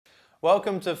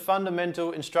Welcome to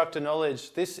Fundamental Instructor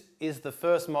Knowledge. This is the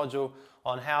first module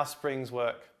on how springs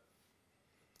work.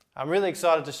 I'm really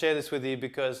excited to share this with you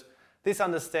because this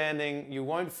understanding, you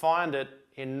won't find it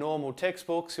in normal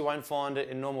textbooks, you won't find it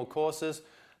in normal courses.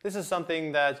 This is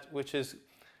something which is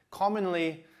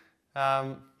commonly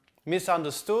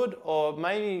misunderstood, or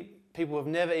maybe people have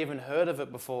never even heard of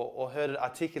it before or heard it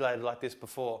articulated like this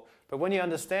before. But when you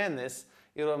understand this,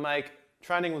 it'll make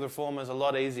training with reformers a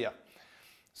lot easier.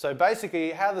 So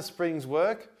basically how the springs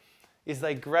work is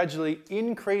they gradually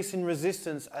increase in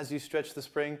resistance as you stretch the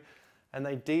spring, and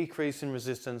they decrease in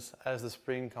resistance as the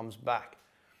spring comes back.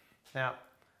 Now,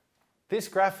 this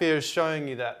graph here is showing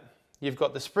you that you've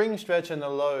got the spring stretch and the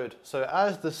load. So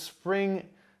as the spring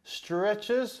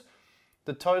stretches,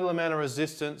 the total amount of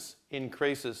resistance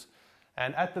increases.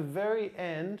 And at the very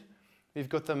end, you've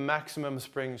got the maximum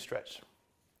spring stretch.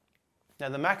 Now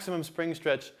the maximum spring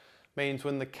stretch means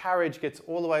when the carriage gets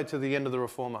all the way to the end of the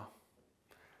reformer.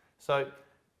 So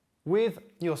with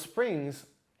your springs,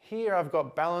 here I've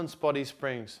got balanced body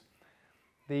springs.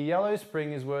 The yellow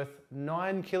spring is worth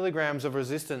 9 kilograms of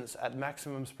resistance at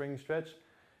maximum spring stretch,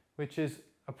 which is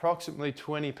approximately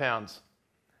 20 pounds.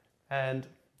 And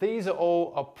these are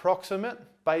all approximate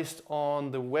based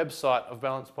on the website of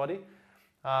Balanced Body.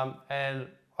 And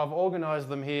I've organized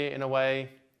them here in a way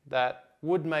that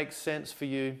would make sense for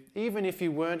you, even if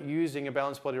you weren't using a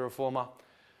balanced body reformer,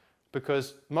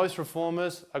 because most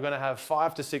reformers are going to have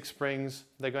 5 to 6 springs.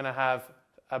 They're going to have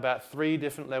about 3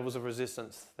 different levels of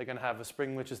resistance. They're going to have a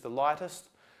spring which is the lightest,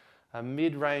 a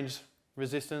mid-range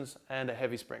resistance, and a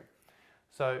heavy spring.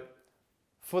 So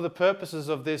for the purposes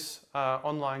of this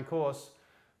online course,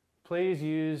 please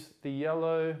use the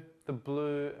yellow, the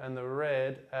blue, and the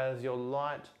red as your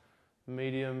light,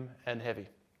 medium, and heavy.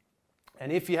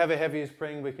 And if you have a heavier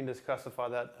spring, we can just classify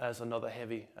that as another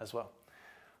heavy as well.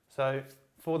 So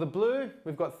for the blue,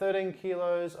 we've got 13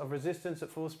 kilos of resistance at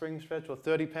full spring stretch, or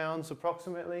 30 pounds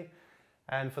approximately.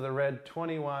 And for the red,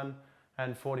 21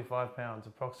 and 45 pounds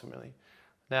approximately.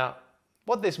 Now,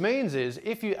 what this means is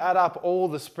if you add up all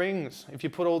the springs, if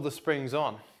you put all the springs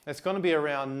on, it's going to be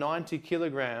around 90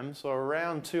 kilograms or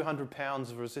around 200 pounds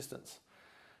of resistance.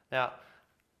 Now,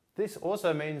 this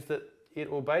also means that it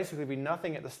will basically be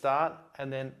nothing at the start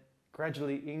and then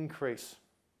gradually increase.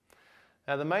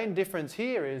 Now the main difference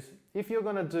here is if you're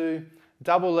going to do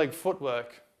double leg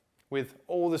footwork with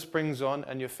all the springs on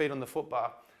and your feet on the foot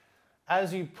bar,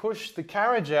 as you push the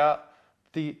carriage out,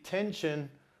 the tension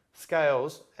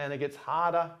scales and it gets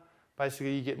harder.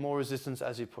 Basically you get more resistance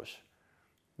as you push.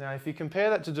 Now if you compare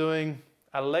that to doing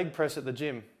a leg press at the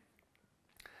gym,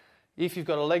 if you've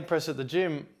got a leg press at the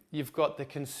gym, you've got the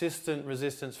consistent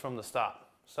resistance from the start.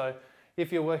 So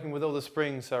if you're working with all the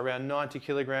springs, so around 90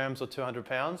 kilograms or 200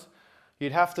 pounds,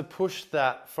 you'd have to push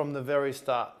that from the very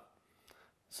start.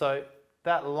 So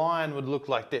that line would look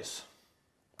like this.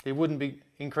 It wouldn't be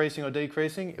increasing or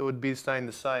decreasing, it would be staying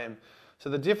the same. So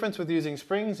the difference with using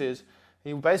springs is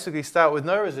you basically start with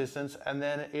no resistance and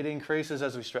then it increases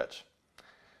as we stretch.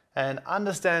 And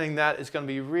understanding that is going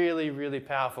to be really, really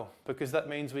powerful, because that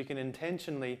means we can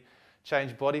intentionally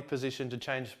change body position to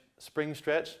change spring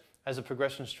stretch as a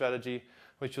progression strategy,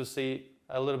 which you'll see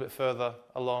a little bit further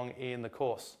along in the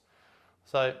course.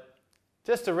 So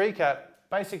just to recap,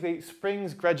 basically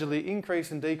springs gradually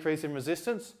increase and decrease in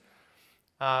resistance.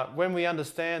 When we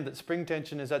understand that spring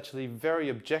tension is actually very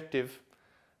objective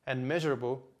and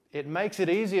measurable, it makes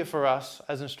it easier for us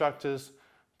as instructors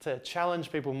to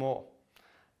challenge people more.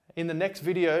 In the next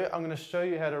video, I'm going to show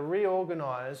you how to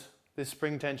reorganize this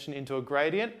spring tension into a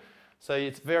gradient, so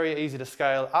it's very easy to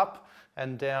scale up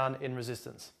and down in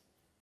resistance.